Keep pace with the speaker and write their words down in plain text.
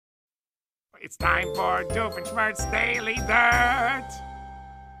It's time for Doof'S Daily Dirt.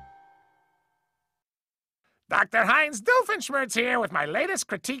 Dr. Heinz Doofenshmirtz here with my latest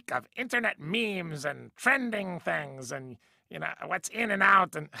critique of internet memes and trending things and, what's in and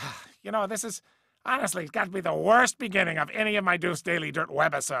out. And, this is, honestly, it's got to be the worst beginning of any of my Doof's Daily Dirt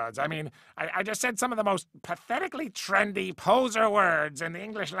webisodes. I mean, I just said some of the most pathetically trendy poser words in the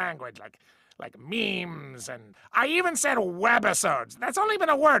English language, like memes, and I even said webisodes. That's only been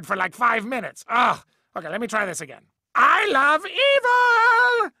a word for like 5 minutes. Ugh. Okay, let me try this again. I love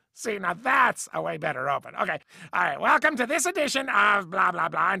evil! See, now that's a way better open. Okay, all right, welcome to this edition of blah, blah,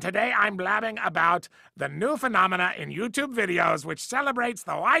 blah, and today I'm blabbing about the new phenomena in YouTube videos which celebrates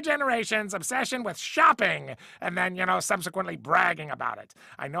the Y generation's obsession with shopping and then, subsequently bragging about it.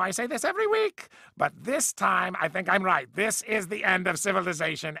 I know I say this every week, but this time I think I'm right. This is the end of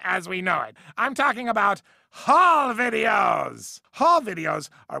civilization as we know it. I'm talking about haul videos. Haul videos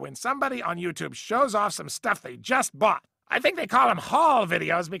are when somebody on YouTube shows off some stuff they just bought. I think they call them haul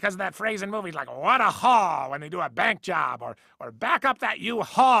videos because of that phrase in movies like, what a haul, when they do a bank job, or back up that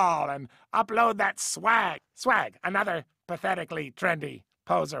U-Haul and upload that swag. Swag, another pathetically trendy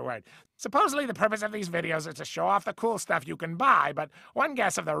poser word. Supposedly the purpose of these videos is to show off the cool stuff you can buy, but one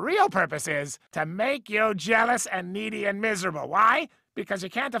guess of the real purpose is to make you jealous and needy and miserable. Why? Because you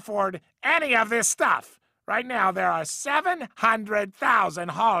can't afford any of this stuff. Right now, there are 700,000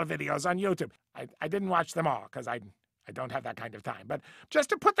 haul videos on YouTube. I didn't watch them all because I don't have that kind of time. But just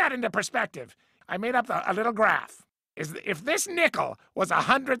to put that into perspective, I made up a little graph. If this nickel was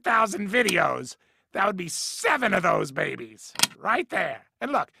 100,000 videos, that would be 7 of those babies right there.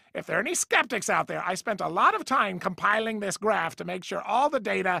 And look, if there are any skeptics out there, I spent a lot of time compiling this graph to make sure all the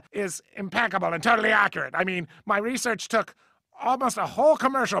data is impeccable and totally accurate. I mean, my research took almost a whole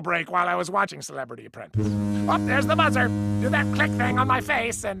commercial break while I was watching Celebrity Apprentice. Oh, there's the buzzer. Do that click thing on my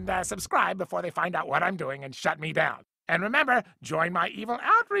face and subscribe before they find out what I'm doing and shut me down. And remember, join my evil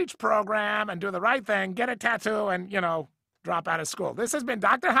outreach program and do the right thing, get a tattoo, and, drop out of school. This has been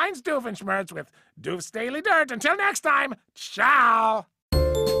Dr. Heinz Doofenshmirtz with Doof's Daily Dirt. Until next time, ciao!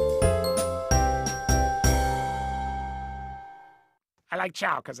 I like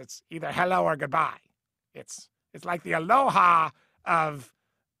ciao because it's either hello or goodbye. It's like the aloha of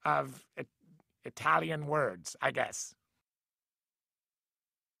Italian words, I guess.